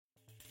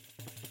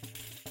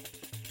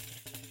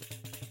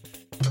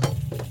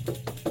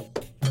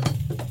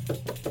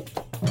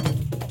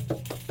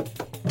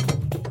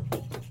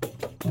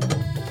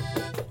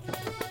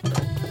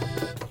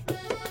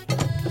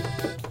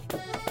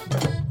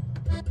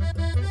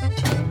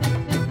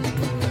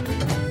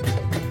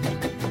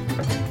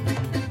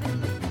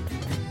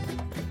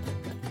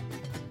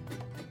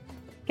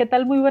¿Qué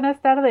tal? Muy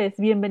buenas tardes.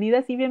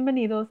 Bienvenidas y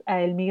bienvenidos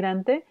a El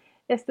Migrante,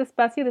 este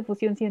espacio de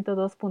Fusión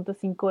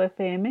 102.5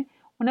 FM,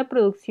 una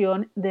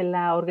producción de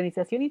la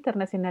Organización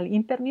Internacional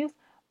Internews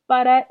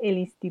para el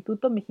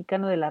Instituto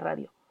Mexicano de la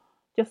Radio.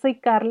 Yo soy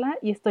Carla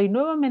y estoy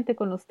nuevamente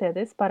con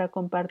ustedes para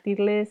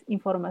compartirles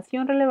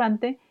información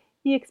relevante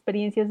y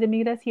experiencias de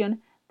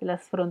migración de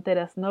las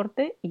fronteras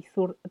norte y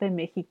sur de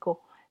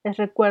México. Les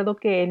recuerdo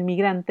que El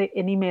Migrante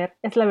en IMER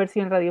es la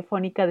versión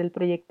radiofónica del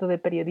proyecto de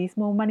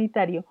periodismo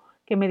humanitario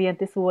que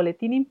mediante su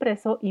boletín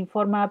impreso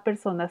informa a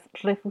personas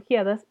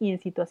refugiadas y en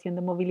situación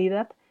de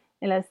movilidad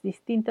en las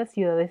distintas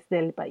ciudades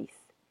del país.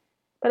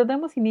 Pero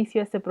damos inicio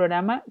a este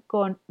programa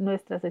con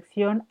nuestra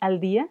sección Al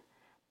Día,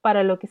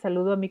 para lo que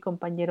saludo a mi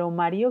compañero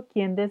Mario,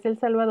 quien desde El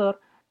Salvador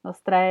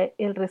nos trae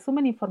el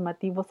resumen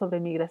informativo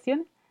sobre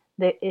migración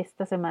de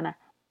esta semana.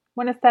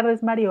 Buenas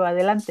tardes, Mario,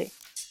 adelante.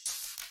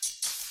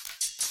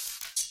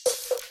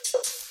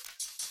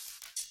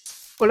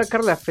 Hola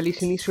Carla,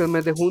 feliz inicio del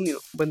mes de junio.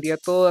 Buen día a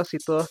todas y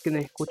todos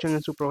quienes escuchan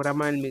en su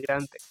programa El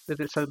Migrante.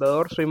 Desde El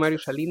Salvador soy Mario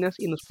Salinas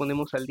y nos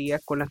ponemos al día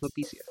con las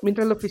noticias.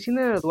 Mientras la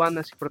Oficina de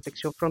Aduanas y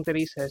Protección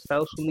Fronteriza de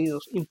Estados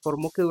Unidos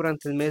informó que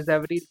durante el mes de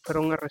abril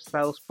fueron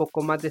arrestados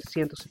poco más de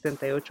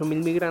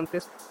 178,000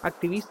 migrantes,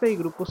 activistas y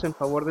grupos en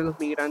favor de los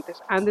migrantes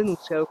han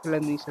denunciado que la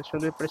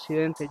administración del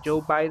presidente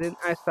Joe Biden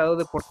ha estado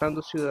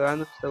deportando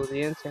ciudadanos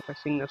estadounidenses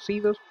recién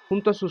nacidos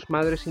junto a sus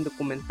madres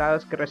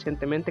indocumentadas que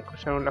recientemente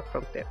cruzaron la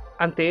frontera.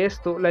 Ante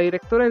esto, la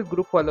directora del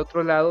grupo al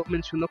otro lado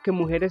mencionó que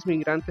mujeres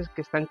migrantes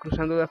que están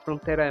cruzando la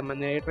frontera de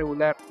manera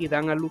irregular y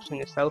dan a luz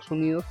en Estados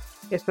Unidos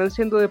están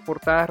siendo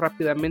deportadas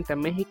rápidamente a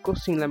México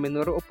sin la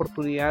menor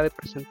oportunidad de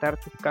presentar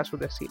sus casos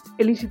de asilo.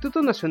 El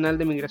Instituto Nacional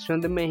de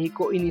Migración de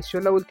México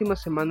inició la última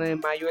semana de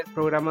mayo el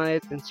programa de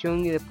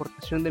detención y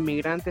deportación de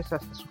migrantes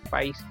hasta sus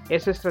países.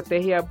 Esta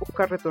estrategia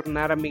busca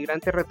retornar a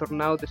migrantes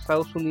retornados de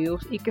Estados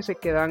Unidos y que se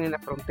quedan en la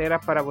frontera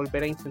para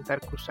volver a intentar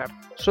cruzar.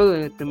 Solo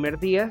en el primer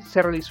día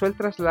se realizó el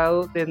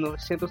traslado de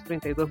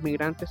 932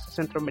 migrantes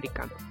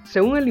centroamericanos.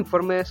 Según el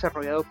informe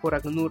desarrollado por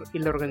ACNUR y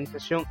la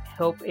organización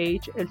Help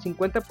Age, el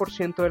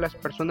 50% de las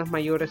personas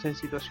mayores en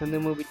situación de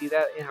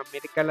movilidad en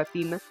América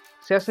Latina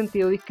se ha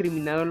sentido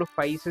discriminado en los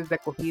países de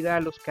acogida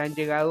a los que han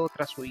llegado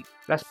tras huir.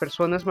 Las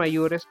personas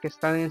mayores que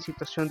están en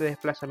situación de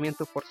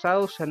desplazamiento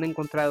forzado se han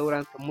encontrado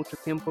durante mucho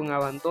tiempo en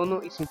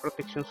abandono y sin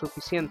protección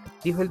suficiente,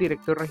 dijo el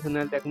director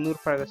regional de ACNUR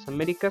para las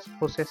Américas,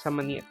 José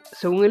Samaniego.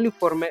 Según el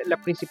informe, la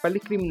principal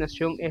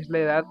discriminación es la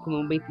edad con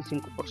un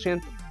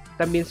 25%.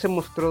 También se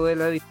mostró de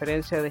la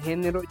diferencia de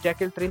género, ya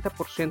que el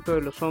 30%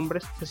 de los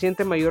hombres se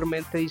siente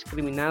mayormente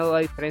discriminado a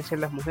diferencia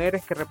de las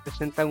mujeres, que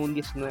representan un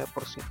 19%.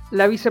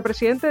 La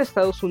vicepresidenta de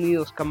Estados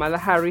Unidos, Kamala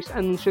Harris,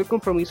 anunció el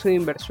compromiso de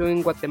inversión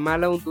en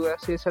Guatemala,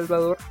 Honduras y El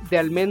Salvador de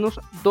al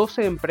menos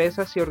 12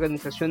 empresas y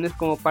organizaciones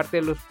como parte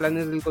de los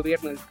planes del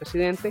gobierno del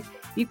presidente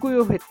y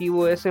cuyo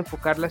objetivo es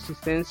enfocar la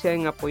asistencia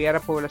en apoyar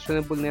a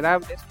poblaciones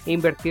vulnerables e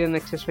invertir en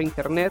acceso a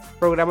Internet,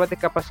 programas de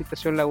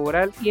capacitación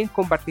laboral y en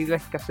combatir la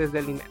escasez de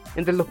alimentos.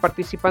 Entre los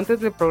participantes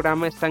del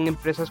programa están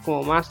empresas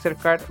como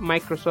Mastercard,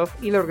 Microsoft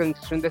y la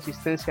Organización de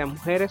Asistencia a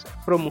Mujeres,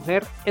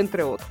 ProMujer,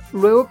 entre otros.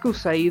 Luego que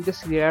USAID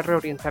decidiera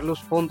reorientar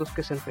los fondos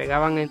que se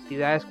entregaban a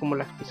entidades como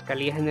la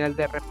Fiscalía General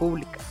de la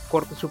República,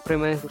 Corte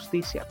Suprema de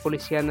Justicia,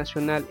 Policía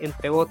Nacional,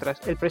 entre otras,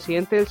 el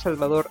presidente de El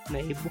Salvador,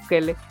 Nayib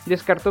Bukele,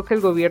 descartó que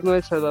el gobierno de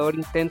El Salvador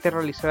intente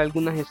realizar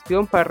alguna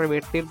gestión para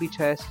revertir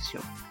dicha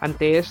decisión.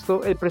 Ante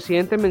esto, el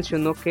presidente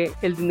mencionó que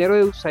el dinero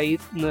de USAID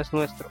no es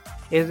nuestro,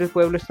 es del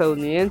pueblo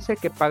estadounidense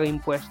que paga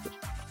impuestos,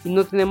 y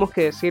no tenemos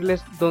que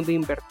decirles dónde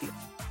invertir.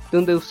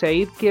 Donde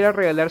USAID quiera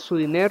regalar su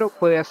dinero,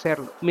 puede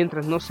hacerlo,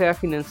 mientras no sea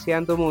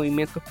financiando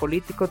movimientos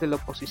políticos de la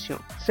oposición.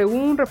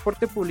 Según un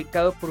reporte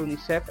publicado por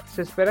UNICEF,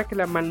 se espera que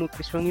la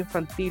malnutrición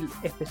infantil,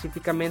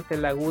 específicamente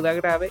la aguda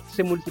grave,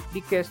 se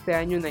multiplique este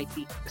año en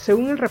Haití.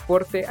 Según el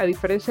reporte, a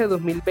diferencia de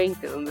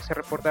 2020, donde se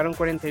reportaron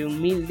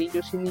 41,000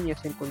 niños y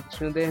niñas en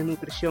condición de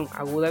desnutrición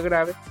aguda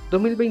grave,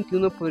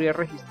 2021 podría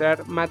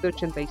registrar más de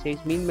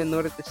 86,000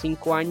 menores de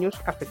 5 años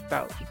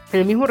afectados.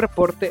 En el mismo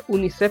reporte,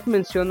 UNICEF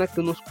menciona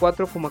que unos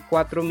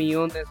 4,4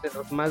 millones de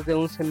los más de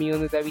 11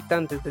 millones de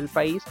habitantes del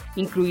país,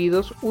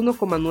 incluidos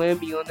 1,9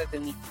 millones de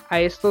niños. A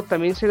esto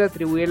también se le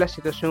atribuye la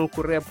situación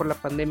ocurrida por la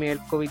pandemia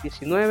del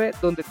COVID-19,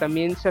 donde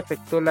también se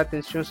afectó la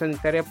atención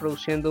sanitaria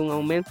produciendo un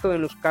aumento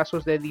en los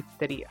casos de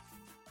difteria.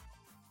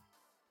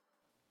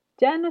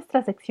 Ya en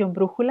nuestra sección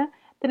Brújula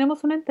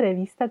tenemos una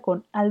entrevista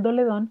con Aldo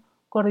Ledón,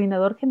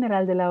 coordinador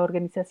general de la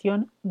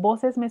organización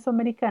Voces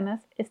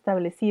Mesoamericanas,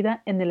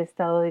 establecida en el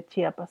estado de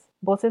Chiapas.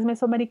 Voces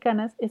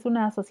Mesoamericanas es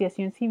una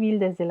asociación civil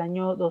desde el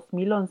año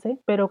 2011,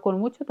 pero con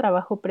mucho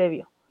trabajo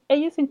previo.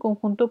 Ellos, en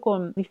conjunto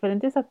con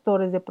diferentes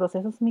actores de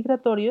procesos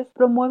migratorios,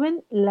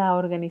 promueven la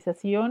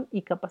organización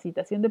y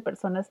capacitación de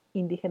personas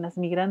indígenas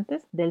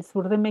migrantes del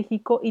sur de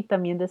México y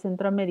también de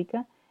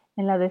Centroamérica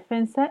en la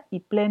defensa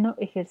y pleno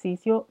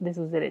ejercicio de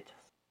sus derechos.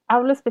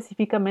 Hablo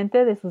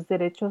específicamente de sus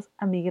derechos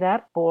a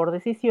migrar por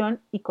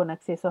decisión y con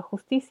acceso a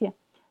justicia.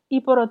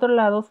 y por otro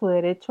lado su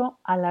derecho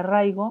al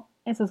arraigo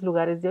en sus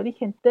lugares de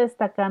origen,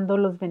 destacando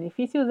los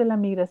beneficios de la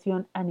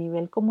migración a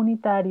nivel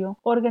comunitario,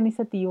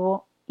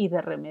 organizativo y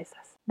de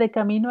remesas, de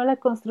camino a la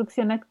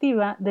construcción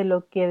activa de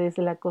lo que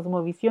desde la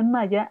cosmovisión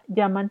maya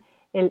llaman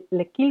el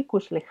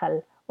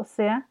lequilcuxlejal, o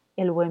sea,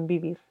 el buen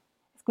vivir.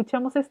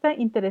 Escuchamos esta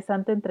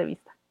interesante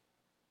entrevista.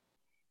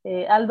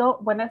 Aldo,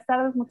 buenas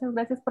tardes, muchas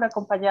gracias por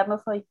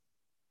acompañarnos hoy.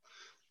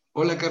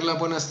 Hola Carla,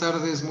 buenas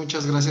tardes.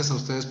 Muchas gracias a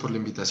ustedes por la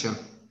invitación.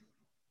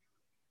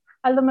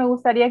 Aldo, me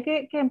gustaría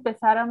que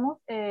empezáramos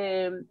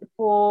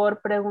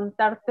por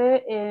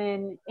preguntarte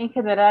en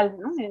general,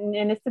 ¿no?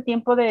 En este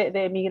tiempo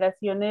de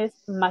migraciones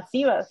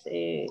masivas,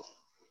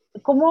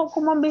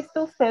 ¿cómo han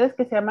visto ustedes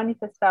que se ha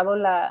manifestado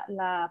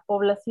la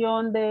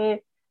población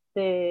de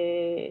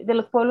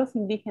los pueblos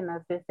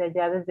indígenas desde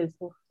allá, desde el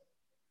sur?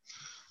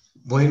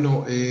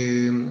 Bueno,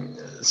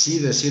 sí,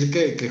 decir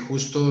que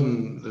justo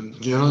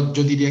yo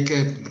diría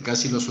que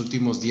casi los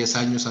últimos 10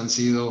 años han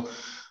sido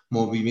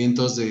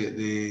movimientos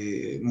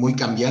muy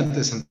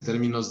cambiantes en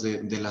términos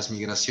de las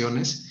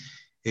migraciones.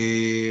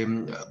 Eh,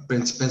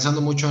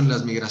 Pensando mucho en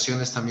las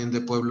migraciones también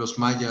de pueblos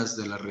mayas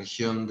de la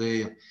región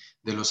de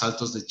los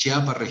Altos de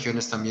Chiapas,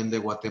 regiones también de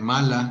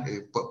Guatemala,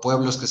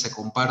 pueblos que se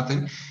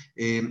comparten,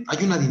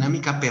 hay una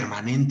dinámica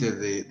permanente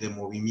de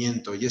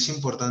movimiento y es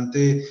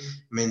importante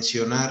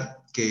mencionar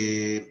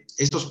que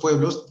estos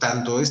pueblos,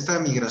 tanto esta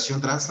migración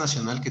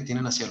transnacional que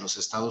tienen hacia los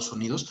Estados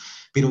Unidos,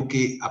 pero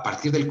que a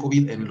partir del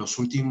COVID en los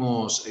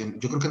últimos,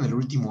 yo creo que en el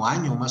último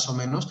año más o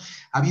menos,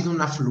 ha habido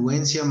una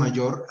afluencia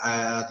mayor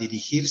a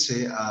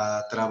dirigirse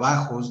a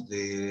trabajos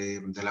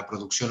de la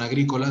producción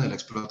agrícola, de la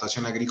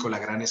explotación agrícola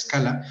a gran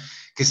escala,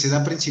 que se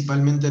da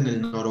principalmente en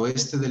el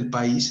noroeste del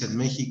país, en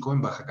México,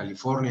 en Baja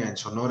California, en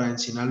Sonora, en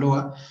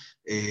Sinaloa,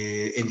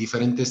 en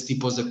diferentes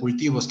tipos de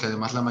cultivos, que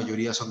además la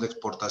mayoría son de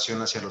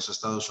exportación hacia los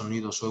Estados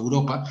Unidos o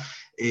Europa,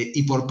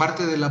 y por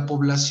parte de la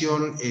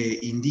población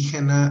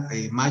indígena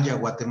maya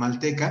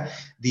guatemalteca,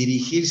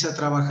 dirigirse a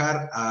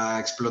trabajar a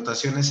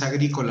explotaciones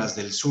agrícolas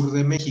del sur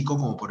de México,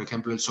 como por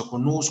ejemplo el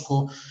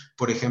Soconusco,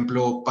 por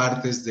ejemplo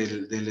partes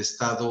del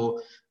estado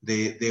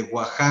de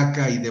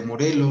Oaxaca y de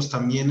Morelos,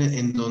 también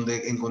en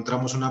donde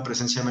encontramos una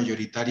presencia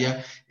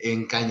mayoritaria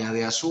en caña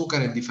de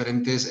azúcar, en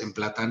diferentes, en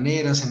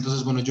plataneras.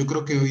 Entonces, bueno, yo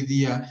creo que hoy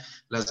día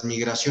las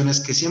migraciones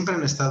que siempre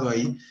han estado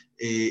ahí,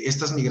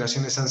 estas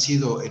migraciones han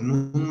sido en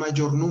un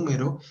mayor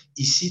número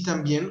y sí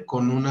también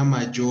con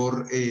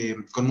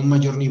con un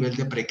mayor nivel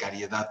de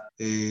precariedad.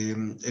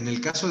 En el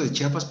caso de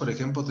Chiapas, por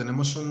ejemplo,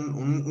 tenemos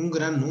un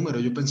gran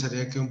número. Yo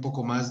pensaría que un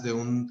poco más de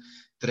un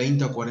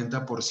 30 o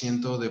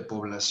 40% de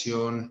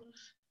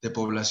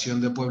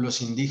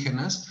pueblos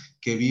indígenas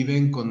que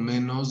viven con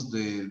menos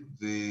de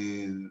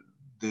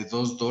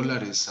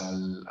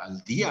 $2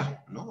 al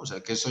día, ¿no? O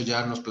sea, que eso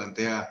ya nos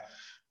plantea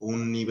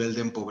un nivel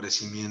de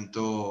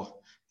empobrecimiento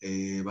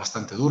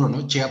bastante duro,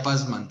 ¿no?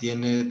 Chiapas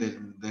mantiene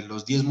de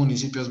los 10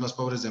 municipios más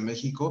pobres de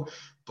México,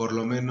 por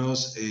lo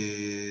menos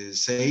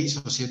 6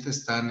 o 7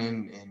 están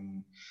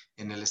en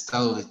el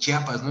estado de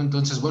Chiapas, ¿no?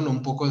 Entonces, bueno,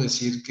 un poco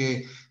decir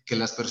que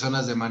las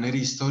personas de manera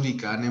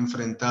histórica han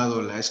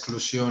enfrentado la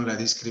exclusión, la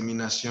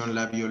discriminación,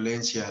 la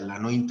violencia, la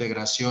no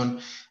integración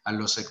a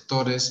los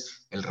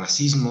sectores, el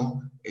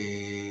racismo,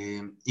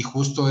 y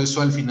justo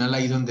eso al final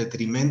ha ido en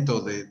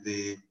detrimento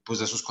pues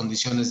de sus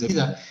condiciones de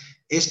vida.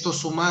 Esto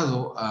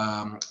sumado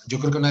a, yo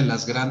creo que una de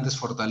las grandes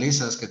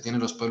fortalezas que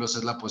tienen los pueblos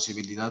es la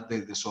posibilidad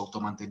de su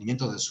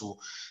automantenimiento, de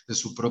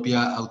su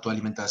propia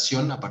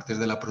autoalimentación a partir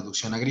de la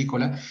producción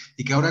agrícola,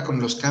 y que ahora con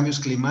los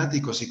cambios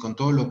climáticos y con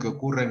todo lo que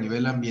ocurre a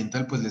nivel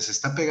ambiental, pues les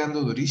está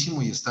pegando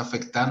durísimo y está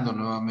afectando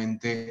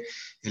nuevamente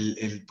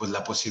pues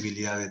la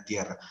posibilidad de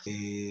tierra.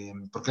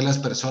 ¿Por qué las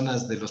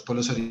personas de los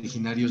pueblos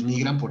originarios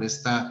migran? Por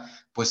esta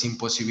pues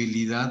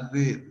imposibilidad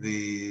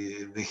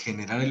de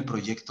generar el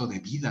proyecto de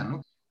vida,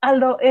 ¿no?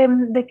 Aldo,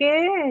 ¿de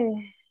qué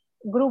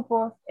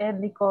grupos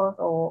étnicos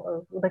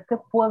o de qué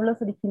pueblos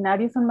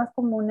originarios son más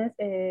comunes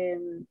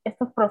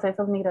estos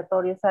procesos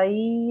migratorios?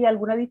 ¿Hay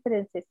alguna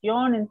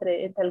diferenciación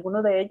entre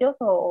alguno de ellos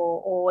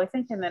o es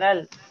en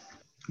general?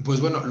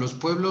 Pues bueno, los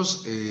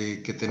pueblos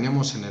que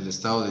tenemos en el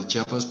estado de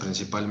Chiapas,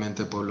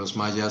 principalmente pueblos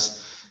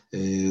mayas,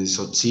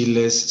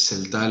 tzotziles,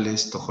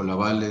 celtales,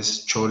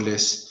 tojolabales,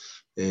 choles,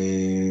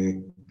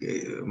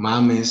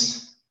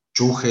 mames,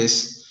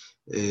 chujes,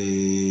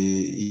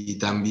 y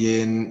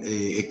también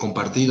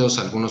compartidos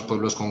algunos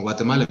pueblos con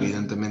Guatemala,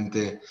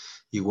 evidentemente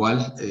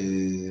igual,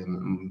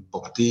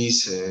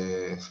 Poctís,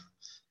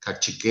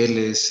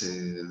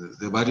 cachiqueles,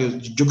 de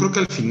varios. Yo creo que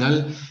al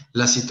final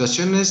las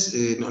situaciones,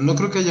 no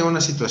creo que haya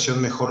una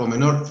situación mejor o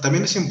menor.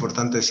 También es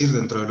importante decir,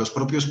 dentro de los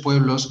propios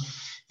pueblos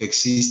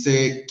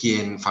existe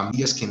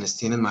familias quienes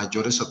tienen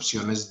mayores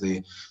opciones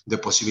de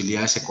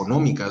posibilidades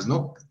económicas,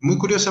 ¿no? Muy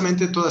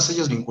curiosamente, todas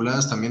ellas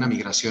vinculadas también a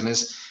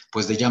migraciones,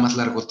 pues de ya más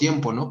largo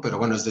tiempo, ¿no? Pero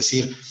bueno, es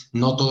decir,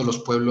 no todos los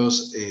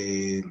pueblos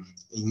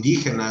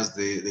indígenas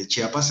de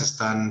Chiapas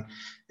están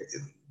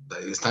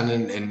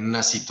en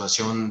una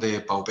situación de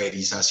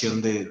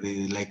pauperización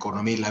de la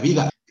economía y la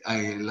vida.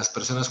 las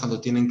personas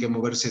cuando tienen que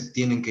moverse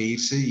tienen que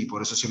irse y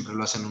por eso siempre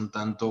lo hacen un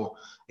tanto,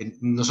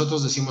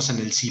 nosotros decimos en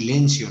el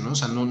silencio, ¿no? O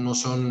sea, no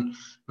son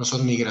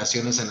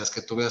migraciones en las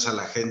que tú veas a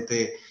la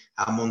gente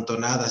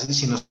amontonada, ¿sí?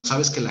 Sino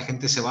sabes que la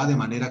gente se va de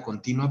manera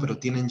continua, pero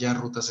tienen ya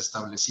rutas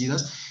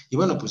establecidas y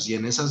bueno, pues y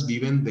en esas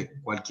viven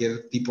de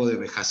cualquier tipo de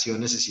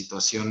vejaciones y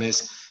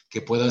situaciones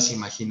que puedas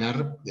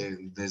imaginar,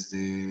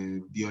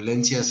 desde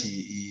violencias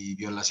y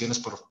violaciones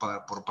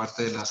por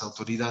parte de las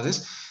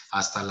autoridades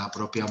hasta la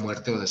propia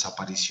muerte o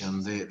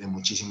desaparición de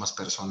muchísimas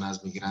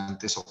personas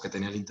migrantes o que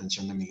tenían la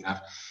intención de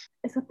migrar.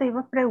 Eso te iba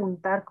a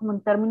preguntar, como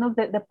en términos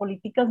de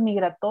políticas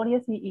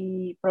migratorias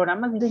y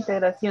programas de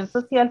integración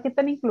social, ¿qué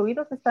tan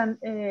incluidos están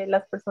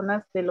las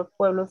personas de los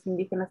pueblos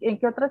indígenas? ¿En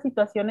qué otras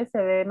situaciones se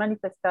ve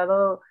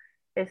manifestado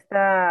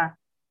esta,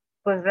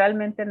 pues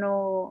realmente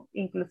no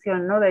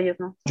inclusión, ¿no? De ellos,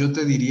 ¿no? Yo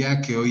te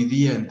diría que hoy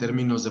día, en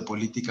términos de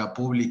política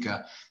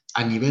pública,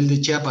 a nivel de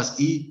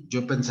Chiapas y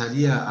yo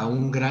pensaría a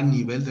un gran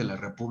nivel de la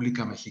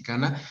República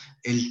Mexicana,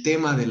 el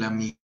tema de la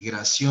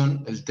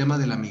migración,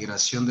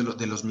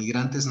 de los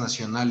migrantes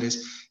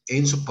nacionales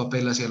en su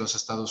papel hacia los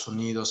Estados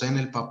Unidos, en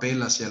el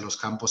papel hacia los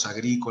campos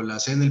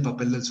agrícolas, en el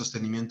papel del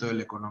sostenimiento de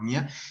la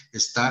economía,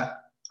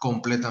 está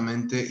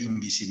completamente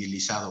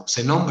invisibilizado.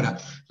 Se nombra,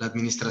 la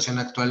administración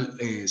actual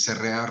se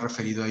ha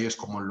referido a ellos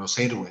como los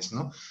héroes,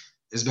 ¿no?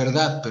 Es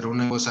verdad, pero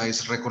una cosa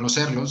es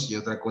reconocerlos y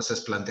otra cosa es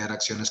plantear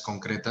acciones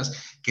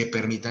concretas que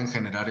permitan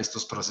generar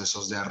estos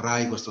procesos de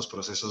arraigo, estos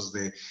procesos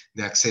de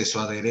acceso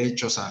a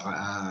derechos,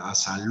 a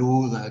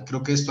salud.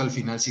 Creo que esto al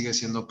final sigue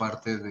siendo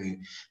parte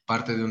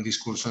de un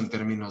discurso en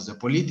términos de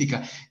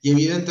política. Y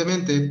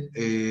evidentemente,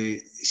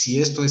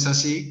 si esto es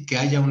así, que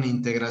haya una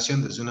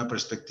integración desde una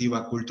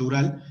perspectiva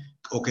cultural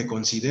o que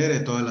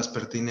considere todas las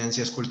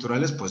pertinencias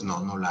culturales, pues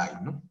no la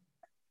hay, ¿no?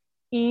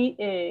 Y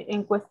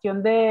en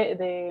cuestión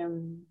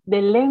de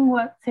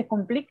lengua se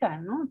complica,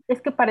 ¿no?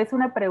 Es que parece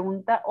una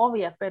pregunta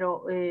obvia,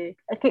 pero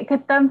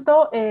 ¿qué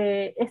tanto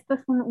esto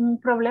es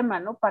un problema,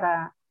 ¿no?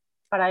 Para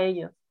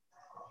ellos,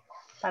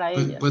 para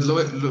Pues, ellas.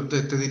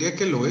 pues te diría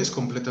que lo es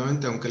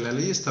completamente, aunque la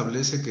ley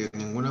establece que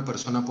ninguna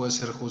persona puede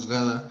ser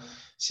juzgada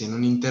sin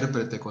un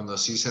intérprete cuando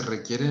así se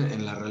requiere,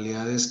 en la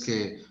realidad es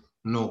que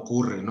no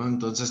ocurre, ¿no?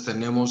 Entonces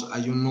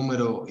hay un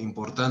número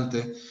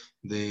importante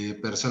de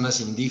personas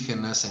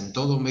indígenas en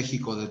todo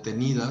México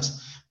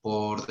detenidas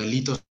por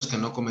delitos que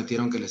no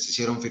cometieron, que les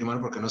hicieron firmar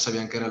porque no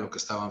sabían qué era lo que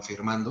estaban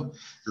firmando.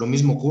 Lo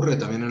mismo ocurre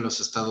también en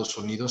los Estados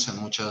Unidos,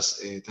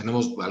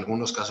 tenemos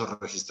algunos casos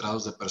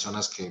registrados de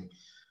personas que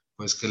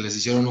les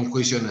hicieron un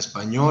juicio en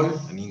español,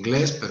 en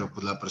inglés, pero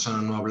pues la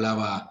persona no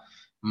hablaba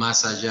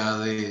más allá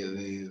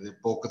de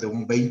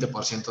un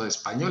 20% de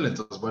español.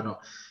 Entonces, bueno,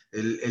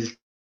 el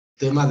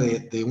tema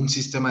de un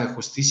sistema de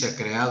justicia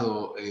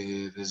creado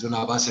desde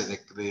una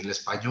base del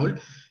español,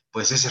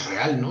 pues es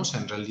real, ¿no? O sea,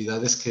 en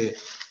realidad es que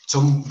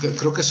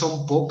creo que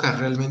son pocas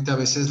realmente a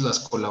veces las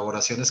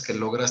colaboraciones que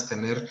logras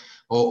tener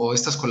o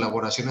estas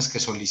colaboraciones que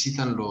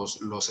solicitan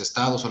los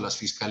estados o las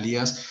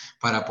fiscalías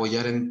para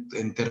apoyar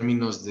en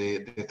términos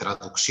de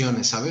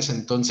traducciones, ¿sabes?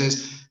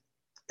 Entonces,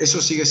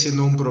 eso sigue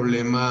siendo un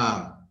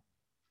problema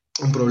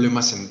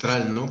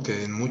central, ¿no?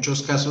 Que en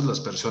muchos casos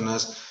las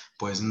personas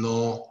pues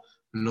no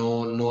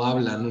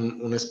hablan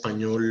un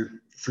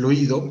español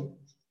fluido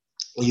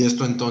y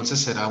esto entonces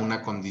será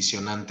una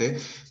condicionante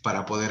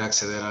para poder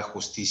acceder a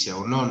justicia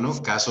o no,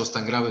 ¿no? Casos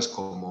tan graves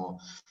como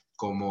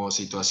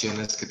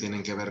situaciones que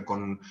tienen que ver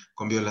con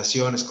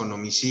violaciones, con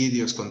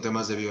homicidios, con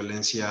temas de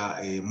violencia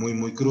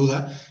muy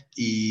cruda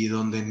y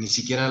donde ni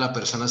siquiera a la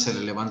persona se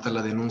le levanta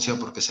la denuncia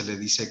porque se le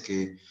dice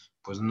que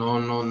pues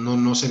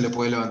no se le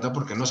puede levantar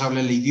porque no se habla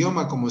el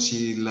idioma, como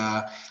si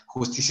la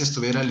justicia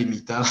estuviera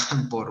limitada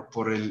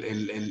por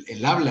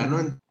el habla,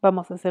 ¿no?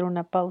 Vamos a hacer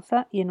una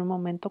pausa y en un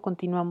momento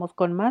continuamos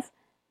con más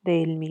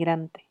de El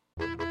Migrante.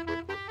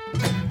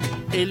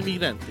 El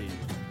Migrante.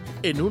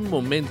 En un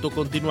momento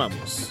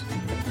continuamos.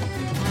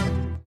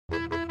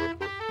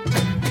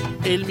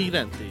 El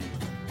Migrante.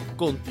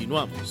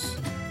 Continuamos.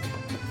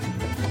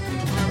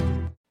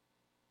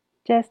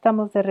 Ya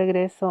estamos de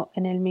regreso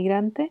en El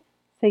Migrante.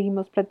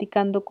 Seguimos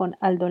platicando con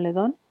Aldo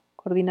Ledón,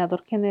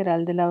 coordinador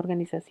general de la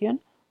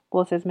organización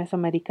Voces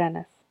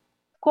Mesoamericanas.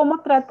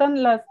 ¿Cómo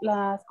tratan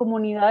las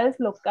comunidades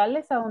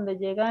locales a donde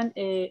llegan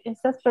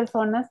estas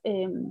personas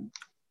en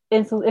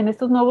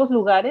estos nuevos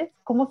lugares?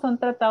 ¿Cómo son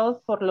tratados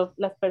por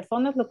las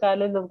personas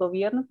locales, los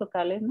gobiernos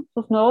locales, ¿no?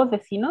 Sus nuevos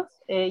vecinos?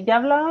 Ya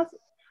hablabas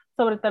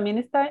sobre también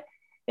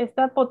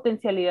esta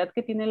potencialidad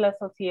que tiene la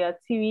sociedad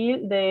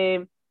civil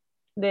de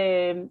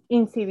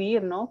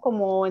incidir, ¿no?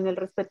 Como en el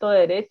respeto de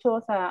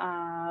derechos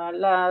a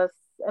las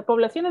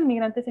poblaciones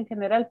migrantes en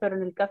general, pero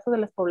en el caso de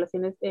las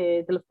poblaciones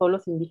de los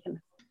pueblos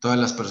indígenas. Todas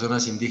las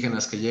personas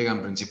indígenas que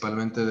llegan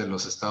principalmente de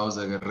los estados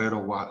de Guerrero,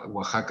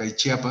 Oaxaca y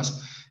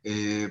Chiapas,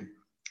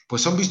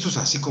 pues son vistos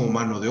así como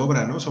mano de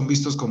obra, ¿no? Son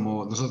vistos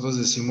como nosotros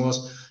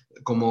decimos,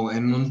 como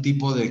en un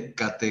tipo de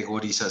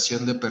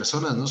categorización de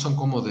personas, ¿no? Son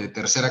como de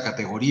tercera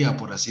categoría,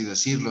 por así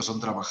decirlo, son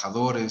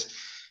trabajadores,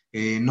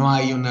 no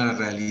hay una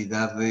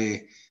realidad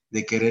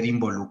de querer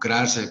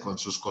involucrarse con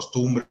sus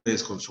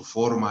costumbres, con su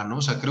forma, ¿no?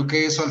 O sea, creo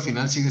que eso al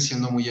final sigue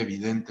siendo muy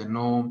evidente.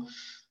 No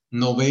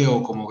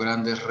veo como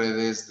grandes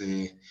redes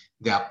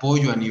de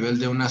apoyo a nivel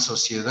de una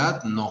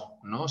sociedad, ¿no?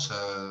 O sea,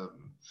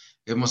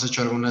 hemos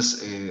hecho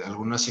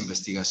algunas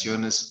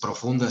investigaciones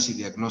profundas y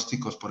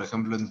diagnósticos, por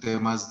ejemplo, en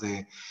temas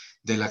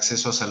del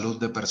acceso a salud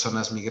de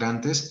personas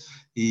migrantes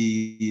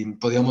y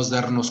podíamos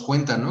darnos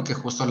cuenta, ¿no? Que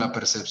justo la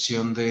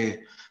percepción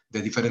de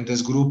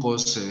diferentes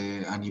grupos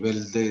a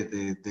nivel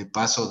de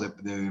paso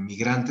de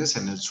migrantes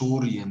en el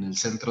sur y en el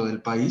centro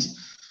del país,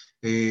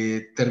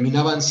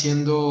 terminaban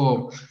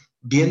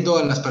viendo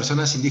a las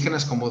personas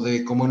indígenas como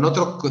en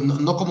otro,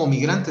 no como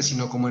migrantes,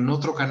 sino como en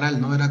otro canal,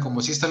 ¿no? Era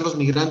como si están los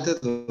migrantes,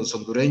 los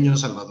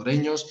hondureños,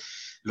 salvadoreños,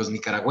 los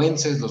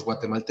nicaragüenses, los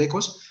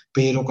guatemaltecos,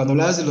 pero cuando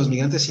hablabas de los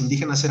migrantes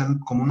indígenas eran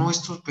como, no,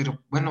 estos,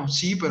 pero bueno,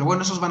 sí, pero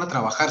bueno, esos van a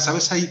trabajar,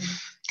 ¿sabes?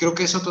 Creo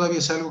que eso todavía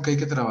es algo que hay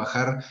que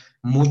trabajar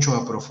mucho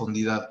a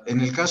profundidad.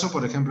 En el caso,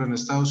 por ejemplo, en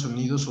Estados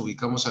Unidos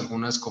ubicamos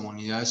algunas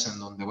comunidades en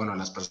donde, bueno,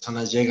 las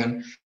personas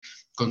llegan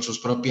con sus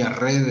propias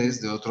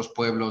redes de otros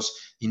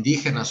pueblos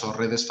indígenas o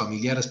redes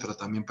familiares, pero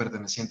también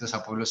pertenecientes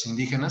a pueblos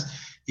indígenas,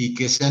 y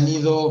que se han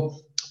ido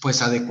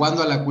pues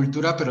adecuando a la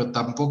cultura, pero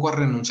tampoco ha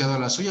renunciado a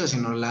la suya,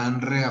 sino la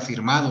han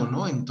reafirmado,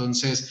 ¿no?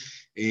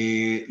 Entonces,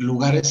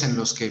 lugares en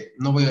los que,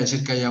 no voy a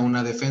decir que haya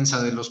una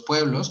defensa de los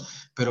pueblos,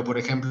 pero por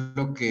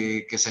ejemplo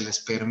que se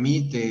les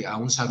permite,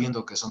 aún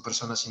sabiendo que son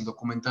personas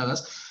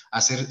indocumentadas,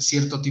 hacer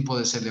cierto tipo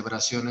de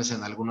celebraciones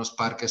en algunos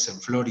parques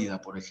en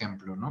Florida, por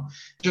ejemplo, ¿no?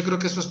 Yo creo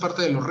que eso es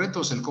parte de los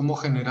retos, el cómo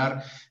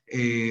generar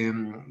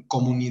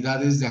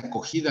comunidades de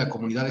acogida,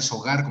 comunidades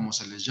hogar, como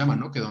se les llama,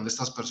 ¿no? Que donde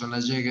estas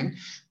personas lleguen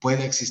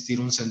puede existir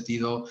un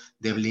sentido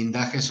de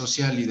blindaje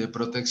social y de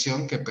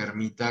protección que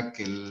permita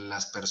que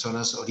las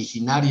personas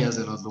originarias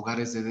de los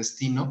lugares de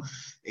destino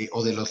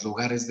o de los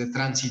lugares de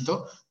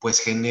tránsito,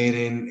 pues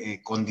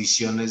generen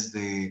condiciones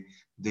de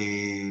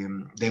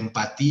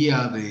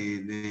empatía,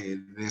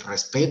 de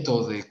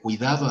respeto, de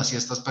cuidado hacia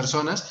estas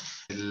personas.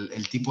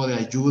 El tipo de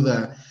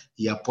ayuda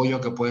y apoyo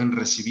que pueden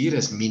recibir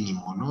es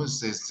mínimo, ¿no?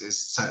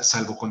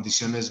 Salvo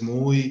condiciones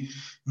muy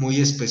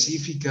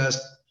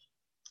específicas,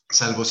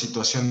 salvo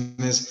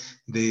situaciones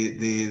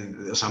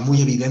o sea,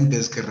 muy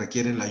evidentes que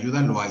requieren la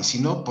ayuda, lo hay, si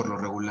no, por lo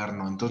regular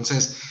no.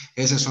 Entonces,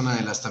 esa es una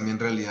de las también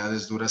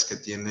realidades duras que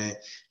tiene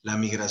la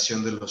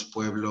migración de los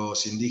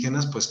pueblos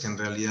indígenas, pues que en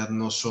realidad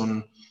no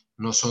son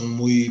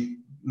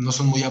muy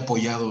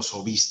apoyados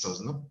o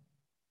vistos, ¿no?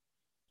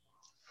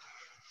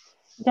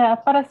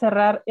 Ya para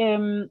cerrar,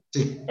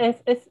 Sí.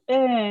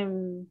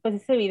 pues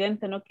es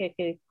evidente, ¿no?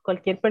 Que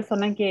cualquier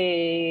persona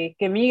que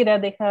migra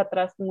deja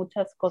atrás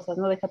muchas cosas,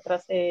 ¿no? Deja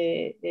atrás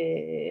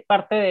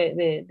parte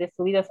de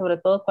su vida, sobre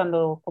todo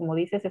cuando, como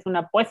dices, es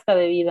una apuesta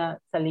de vida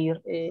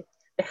salir,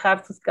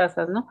 dejar sus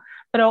casas, ¿no?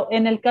 Pero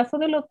en el caso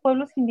de los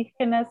pueblos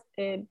indígenas,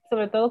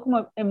 sobre todo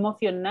como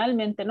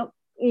emocionalmente, ¿no?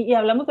 Y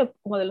hablamos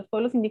como de los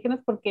pueblos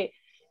indígenas porque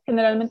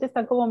generalmente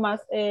están como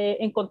más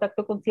en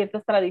contacto con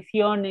ciertas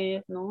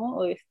tradiciones, ¿no?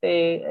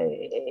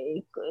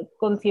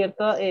 Con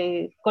cierta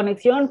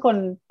conexión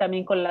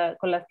también con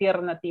las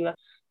tierras nativas.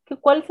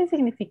 ¿Cuál es el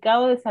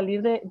significado de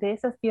salir de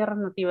esas tierras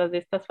nativas, de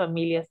estas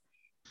familias?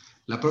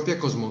 La propia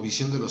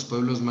cosmovisión de los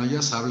pueblos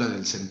mayas habla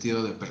del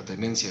sentido de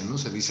pertenencia, ¿no?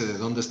 Se dice de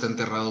dónde está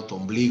enterrado tu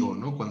ombligo,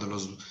 ¿no? Cuando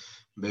los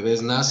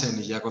bebés nacen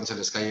y ya cuando se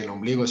les cae el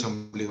ombligo, ese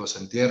ombligo se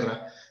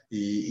entierra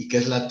y que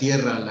es la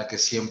tierra a la que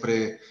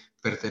siempre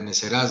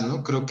pertenecerás,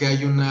 ¿no? Creo que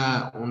hay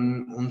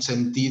un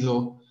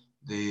sentido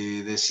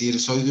de decir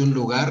soy de un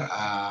lugar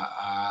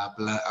a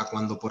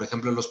cuando, por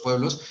ejemplo, los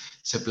pueblos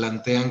se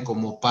plantean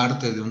como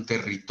parte de un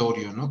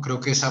territorio, ¿no? Creo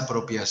que esa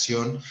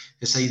apropiación,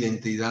 esa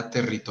identidad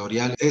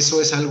territorial,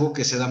 eso es algo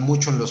que se da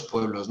mucho en los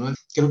pueblos, ¿no?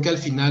 Creo que al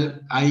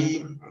final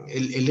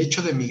el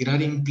hecho de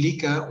migrar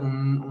implica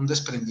un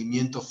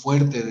desprendimiento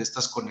fuerte de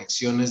estas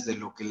conexiones de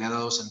lo que le ha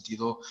dado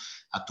sentido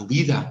a tu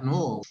vida,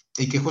 ¿no?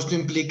 Y que justo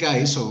implica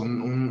eso,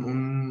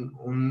 un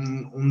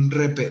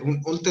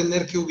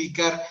tener que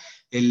ubicar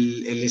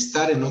el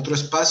estar en otro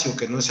espacio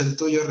que no es el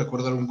tuyo.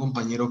 Recuerdo algún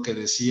compañero que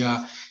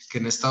decía que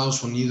en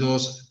Estados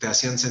Unidos te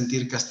hacían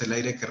sentir que hasta el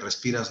aire que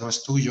respiras no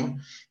es tuyo.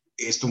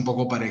 Esto un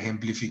poco para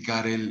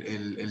ejemplificar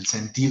el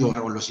sentido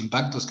o los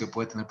impactos que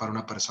puede tener para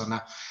una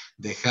persona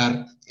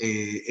dejar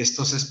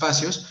estos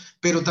espacios,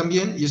 pero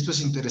también, y esto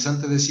es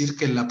interesante decir,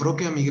 que la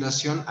propia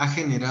migración ha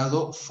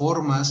generado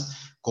formas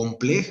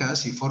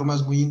complejas y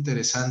formas muy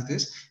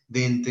interesantes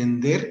de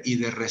entender y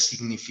de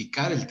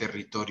resignificar el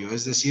territorio,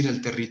 es decir,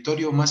 el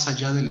territorio más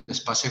allá del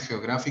espacio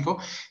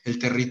geográfico, el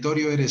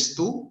territorio eres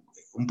tú,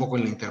 un poco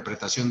en la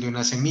interpretación de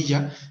una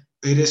semilla,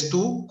 eres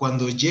tú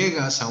cuando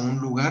llegas a un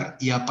lugar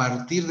y a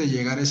partir de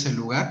llegar a ese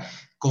lugar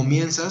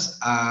comienzas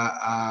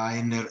a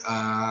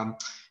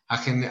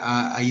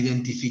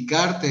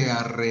identificarte,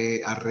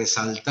 a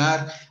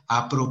resaltar, a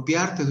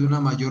apropiarte de una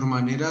mayor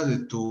manera de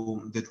tu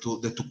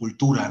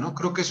cultura, ¿no?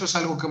 Creo que eso es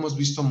algo que hemos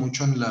visto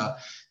mucho en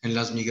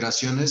las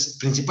migraciones,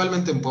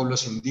 principalmente en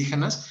pueblos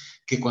indígenas,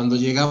 que cuando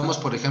llegamos,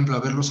 por ejemplo,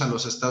 a verlos a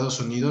los Estados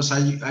Unidos,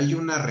 hay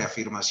una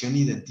reafirmación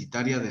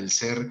identitaria del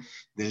ser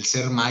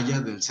maya,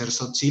 del ser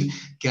tzotzil,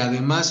 que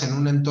además en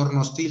un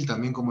entorno hostil,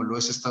 también como lo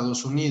es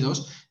Estados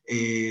Unidos,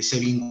 se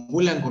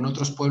vinculan con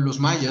otros pueblos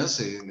mayas,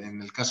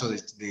 en el caso de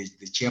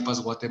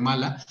Chiapas,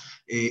 Guatemala,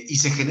 y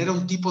se genera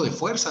un tipo de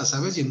fuerza,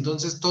 ¿sabes? Y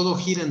entonces todo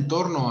gira en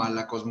torno a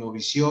la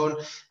cosmovisión,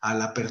 a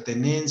la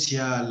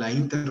pertenencia, a la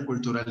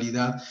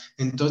interculturalidad.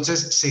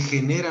 Entonces se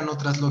generan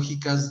otras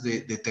lógicas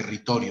de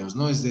territorios,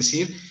 ¿no? Es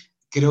decir,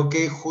 creo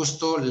que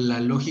justo la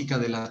lógica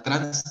de la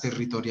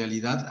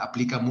transterritorialidad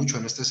aplica mucho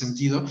en este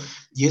sentido,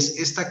 y es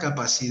esta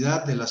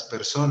capacidad de las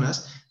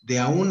personas de,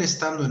 aún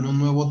estando en un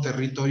nuevo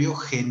territorio,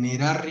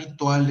 generar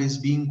rituales,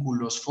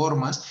 vínculos,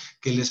 formas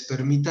que les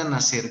permitan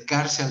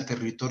acercarse al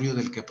territorio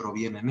del que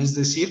provienen. Es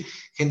decir,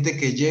 gente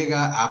que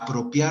llega a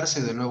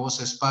apropiarse de nuevos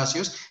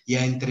espacios y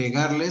a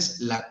entregarles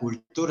la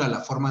cultura,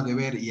 la forma de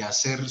ver y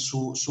hacer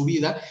su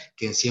vida,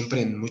 que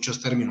siempre en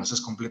muchos términos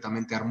es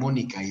completamente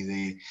armónica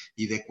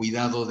y de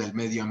cuidado del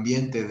medio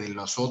ambiente, de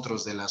los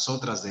otros, de las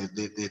otras,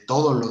 de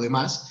todo lo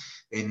demás,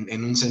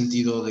 en un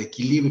sentido de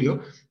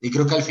equilibrio. Y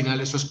creo que al final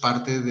eso es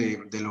parte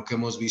de lo que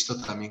hemos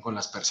visto también con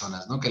las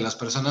personas, ¿no? Que las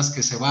personas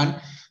que se van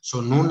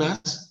son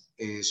unas,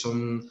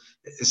 son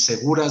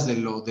seguras de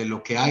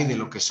lo que hay, de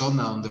lo que son,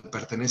 a donde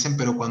pertenecen,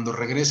 pero cuando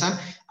regresan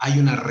hay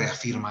una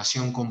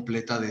reafirmación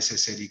completa de ese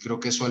ser, y creo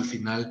que eso al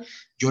final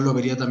yo lo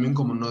vería también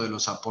como uno de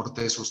los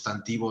aportes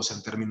sustantivos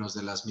en términos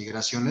de las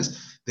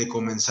migraciones, de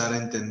comenzar a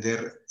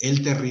entender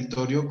el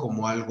territorio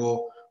como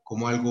algo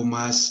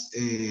más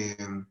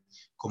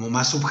como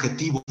más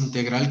subjetivo,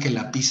 integral, que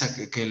la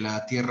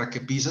tierra que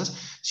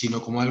pisas,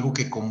 sino como algo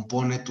que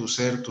compone tu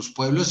ser, tus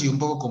pueblos, y un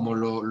poco como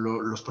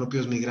los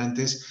propios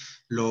migrantes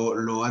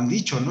lo han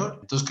dicho, ¿no?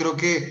 Entonces creo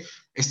que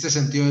este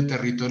sentido de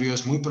territorio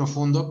es muy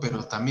profundo,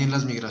 pero también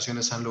las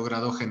migraciones han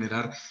logrado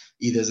generar,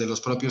 y desde los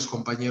propios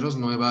compañeros,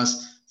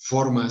 nuevas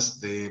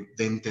formas de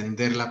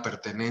entender la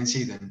pertenencia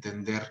y de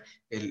entender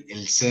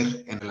el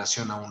ser en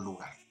relación a un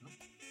lugar.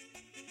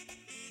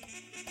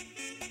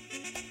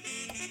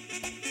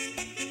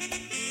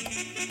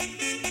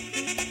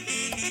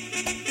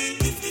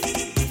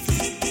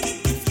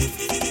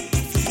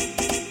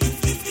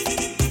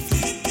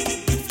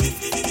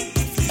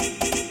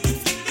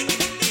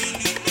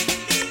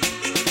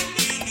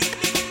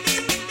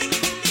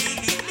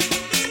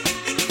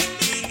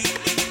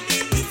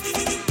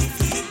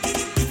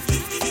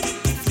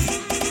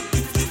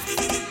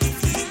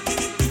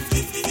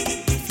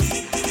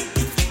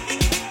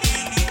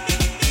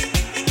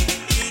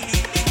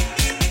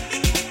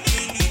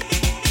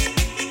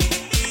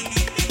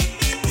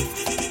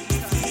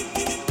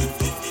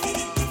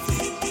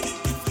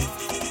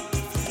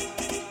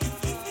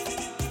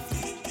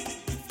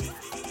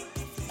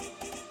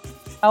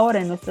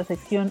 Ahora en nuestra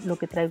sección Lo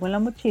que traigo en la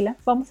mochila,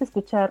 vamos a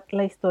escuchar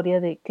la historia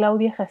de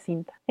Claudia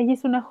Jacinta. Ella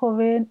es una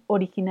joven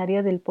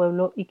originaria del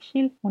pueblo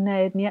Ixil,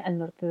 una etnia al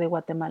norte de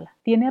Guatemala.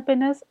 Tiene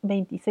apenas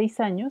 26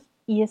 años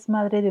y es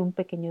madre de un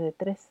pequeño de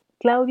 3.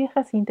 Claudia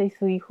Jacinta y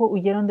su hijo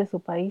huyeron de su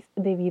país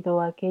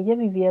debido a que ella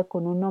vivía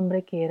con un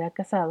hombre que era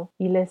casado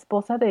y la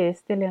esposa de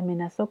este le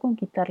amenazó con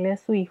quitarle a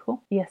su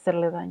hijo y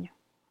hacerle daño.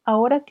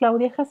 Ahora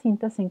Claudia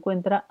Jacinta se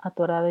encuentra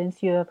atorada en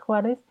Ciudad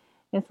Juárez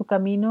en su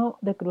camino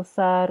de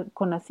cruzar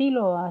con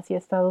asilo hacia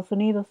Estados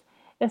Unidos.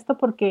 Esto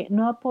porque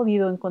no ha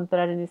podido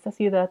encontrar en esta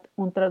ciudad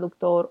un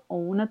traductor o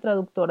una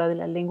traductora de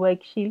la lengua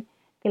Ixil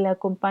que le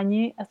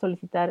acompañe a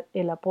solicitar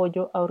el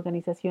apoyo a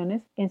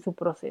organizaciones en su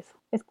proceso.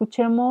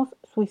 Escuchemos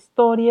su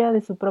historia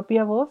de su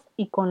propia voz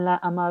y con la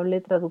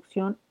amable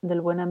traducción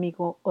del buen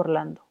amigo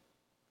Orlando.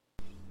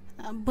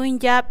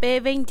 Bunyape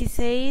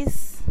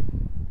 26.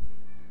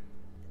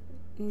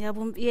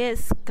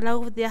 Es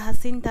Claudia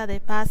Jacinta de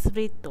Paz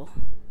Brito.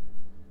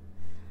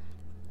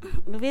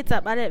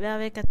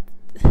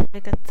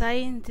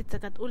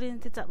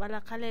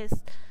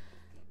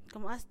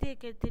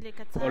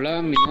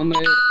 Hola, mi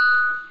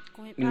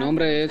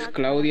nombre es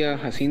Claudia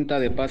Jacinta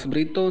de Paz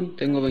Brito,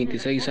 tengo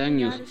 26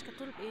 años.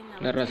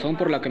 La razón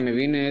por la que me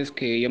vine es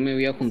que yo me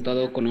había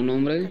juntado con un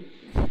hombre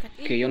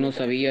que yo no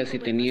sabía si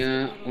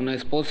tenía una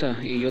esposa,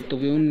 y yo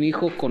tuve un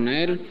hijo con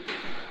él,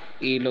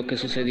 y lo que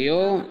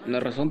sucedió, la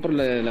razón por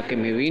la que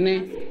me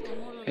vine,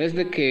 es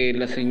de que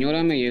la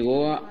señora me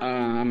llegó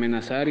a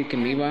amenazar y que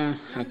me iba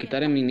a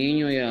quitar a mi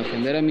niño y a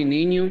ofender a mi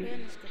niño,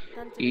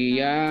 y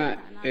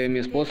ya mi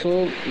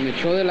esposo me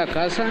echó de la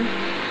casa,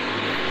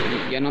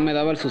 ya no me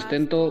daba el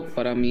sustento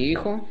para mi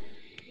hijo,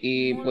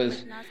 y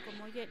pues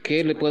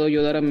 ¿qué le puedo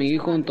ayudar a mi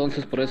hijo?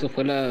 Entonces por eso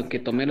fue la que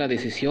tomé la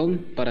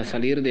decisión para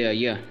salir de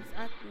allá.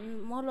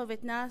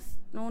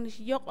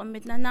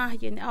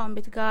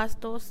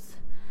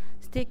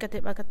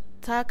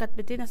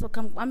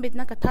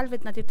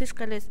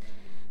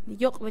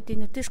 Yok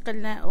betin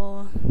tishkalna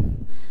o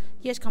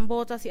yesh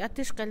kambota si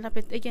atishkalna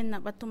bet ella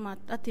batumat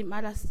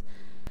atimalas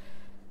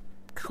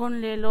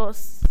con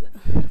los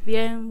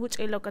bien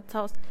mucho lo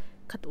cataos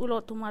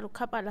catulo tumaru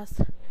capalas.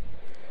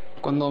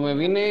 Cuando me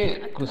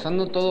vine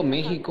cruzando todo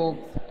México,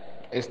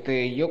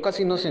 Yo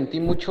casi no sentí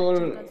mucho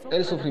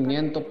el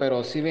sufrimiento,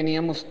 pero sí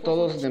veníamos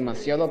todos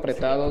demasiado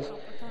apretados.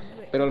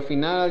 Pero al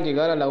final, al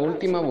llegar a la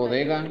última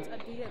bodega,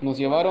 nos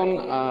llevaron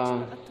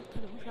a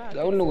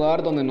un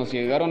lugar donde nos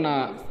llegaron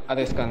a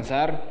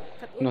descansar.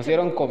 Nos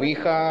dieron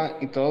cobija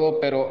y todo,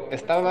 pero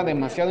estaba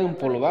demasiado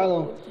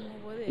empolvado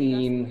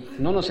y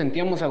no nos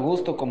sentíamos a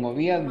gusto. Como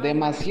había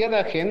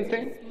demasiada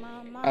gente,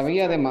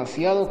 había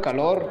demasiado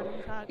calor,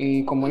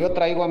 y como yo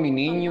traigo a mi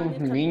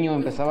niño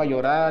empezaba a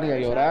llorar y a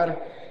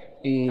llorar,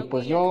 y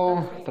pues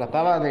yo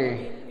trataba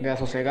de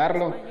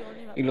asosegarlo,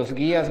 y los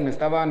guías me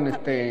estaban,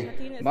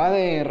 va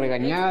de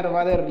regañar,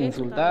 va de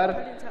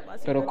insultar,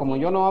 pero como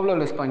yo no hablo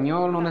el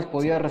español no les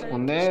podía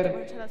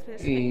responder,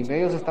 y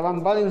ellos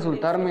estaban, va de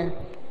insultarme,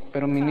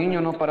 pero mi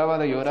niño no paraba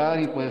de llorar.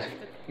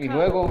 Y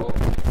luego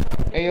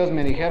ellos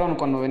me dijeron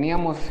cuando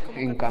veníamos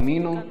en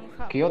camino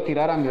que yo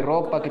tirara mi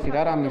ropa, que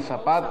tirara mis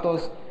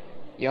zapatos,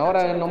 y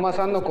ahora nomás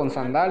ando con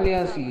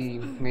sandalias y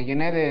me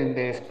llené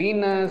de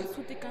espinas,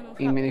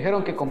 y me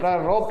dijeron que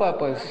comprara ropa.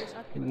 Pues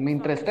me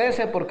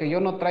entristece porque yo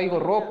no traigo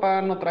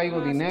ropa, no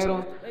traigo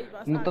dinero,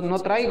 no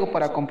traigo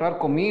para comprar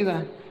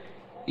comida.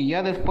 Y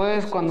ya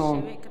después,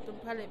 cuando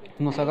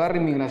nos agarra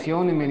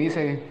inmigración y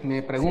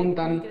me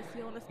preguntan,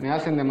 me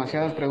hacen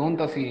demasiadas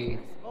preguntas y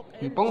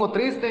me pongo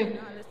triste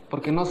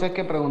porque no sé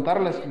qué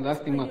preguntarles.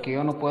 Lástima que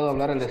yo no puedo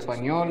hablar el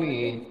español,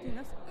 y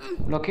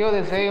lo que yo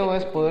deseo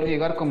es poder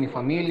llegar con mi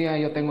familia.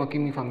 Yo tengo aquí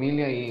mi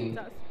familia, y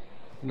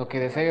lo que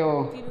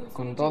deseo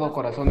con todo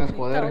corazón es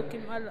poder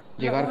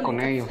llegar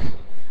con ellos.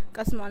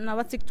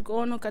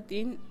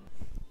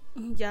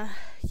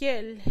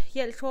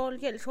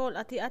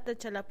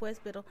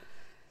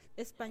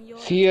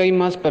 Sí, hay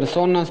más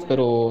personas,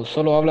 pero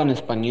solo hablan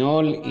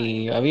español,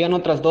 y habían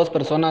otras 2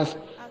 personas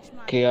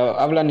que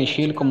hablan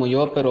Ixil como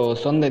yo, pero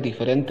son de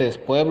diferentes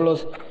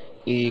pueblos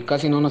y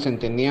casi no nos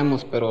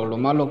entendíamos. Pero lo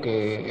malo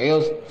que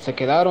ellos se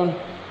quedaron,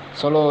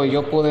 solo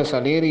yo pude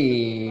salir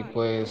y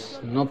pues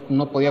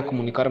no podía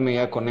comunicarme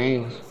ya con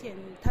ellos.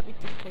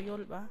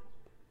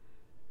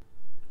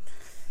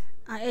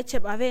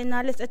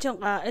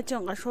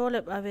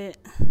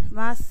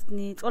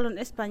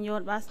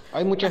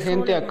 Hay mucha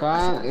gente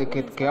acá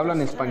que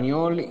hablan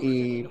español,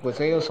 y pues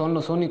ellos son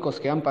los únicos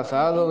que han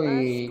pasado,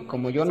 y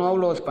como yo no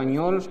hablo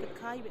español,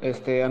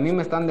 a mí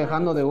me están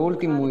dejando de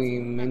último, y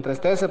me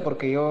entristece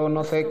porque yo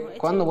no sé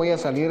cuándo voy a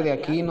salir de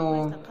aquí.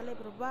 No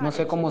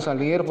sé cómo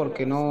salir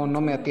porque no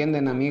me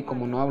atienden a mí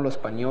como no hablo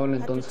español.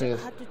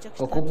 Entonces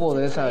ocupo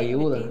de esa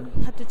ayuda,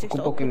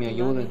 ocupo que me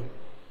ayuden.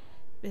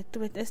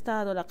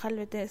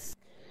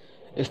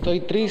 Estoy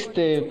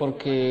triste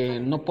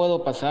porque no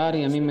puedo pasar,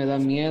 y a mí me da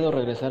miedo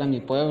regresar a mi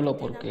pueblo,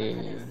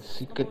 porque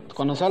si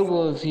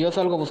yo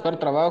salgo a buscar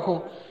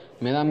trabajo,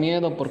 me da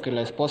miedo porque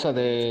la esposa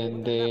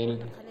del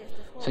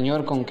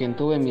señor con quien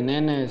tuve mi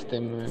nene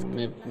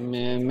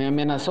me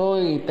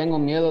amenazó, y tengo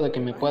miedo de que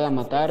me pueda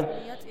matar.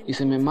 Y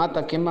si me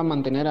mata, ¿quién va a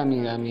mantener a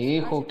mi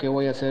hijo? ¿Qué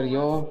voy a hacer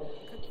yo?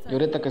 Y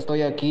ahorita que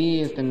estoy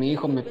aquí, mi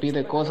hijo me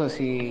pide cosas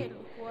y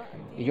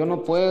yo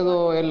no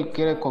puedo. Él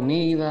quiere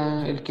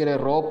comida, él quiere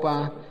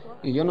ropa,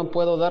 y yo no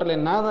puedo darle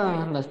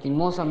nada.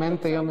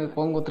 Lastimosamente yo me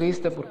pongo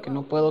triste porque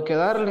no puedo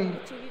darle.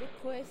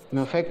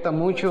 Me afecta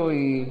mucho,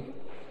 y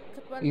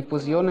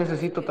pues yo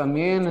necesito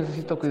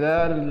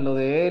cuidar lo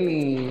de él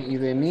y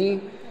de mí.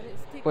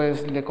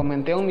 Pues le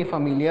comenté a mi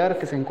familiar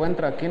que se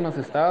encuentra aquí en los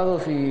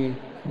Estados, y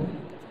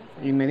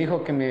me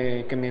dijo que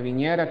me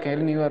viniera, que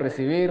él me iba a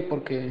recibir,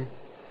 porque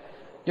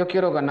yo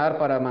quiero ganar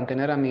para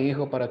mantener a mi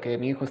hijo, para que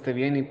mi hijo esté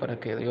bien y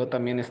para que yo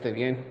también esté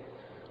bien.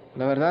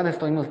 La verdad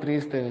estoy muy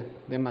triste,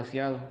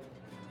 demasiado.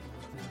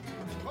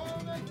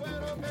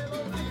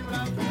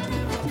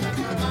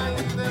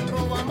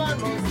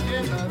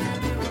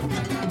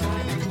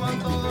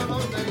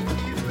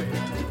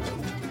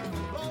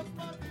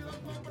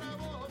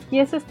 Y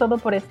eso es todo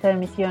por esta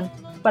emisión.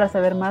 Para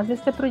saber más de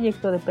este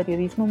proyecto de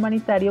periodismo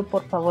humanitario,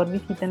 por favor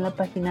visiten la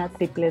página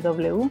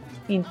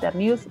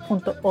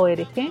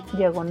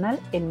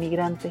www.internews.org/El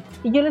Migrante.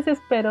 Y yo les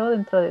espero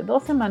dentro de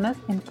 2 semanas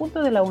en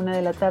punto de la 1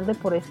 de la tarde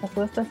por esta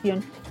su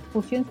estación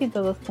Fusión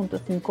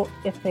 102.5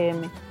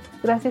 FM.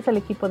 Gracias al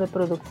equipo de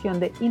producción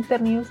de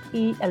Internews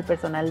y al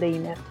personal de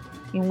INER.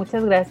 Y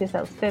muchas gracias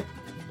a usted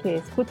que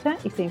escucha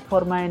y se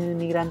informa en El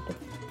Migrante.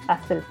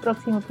 Hasta el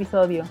próximo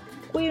episodio.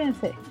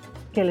 Cuídense.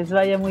 Que les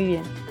vaya muy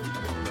bien.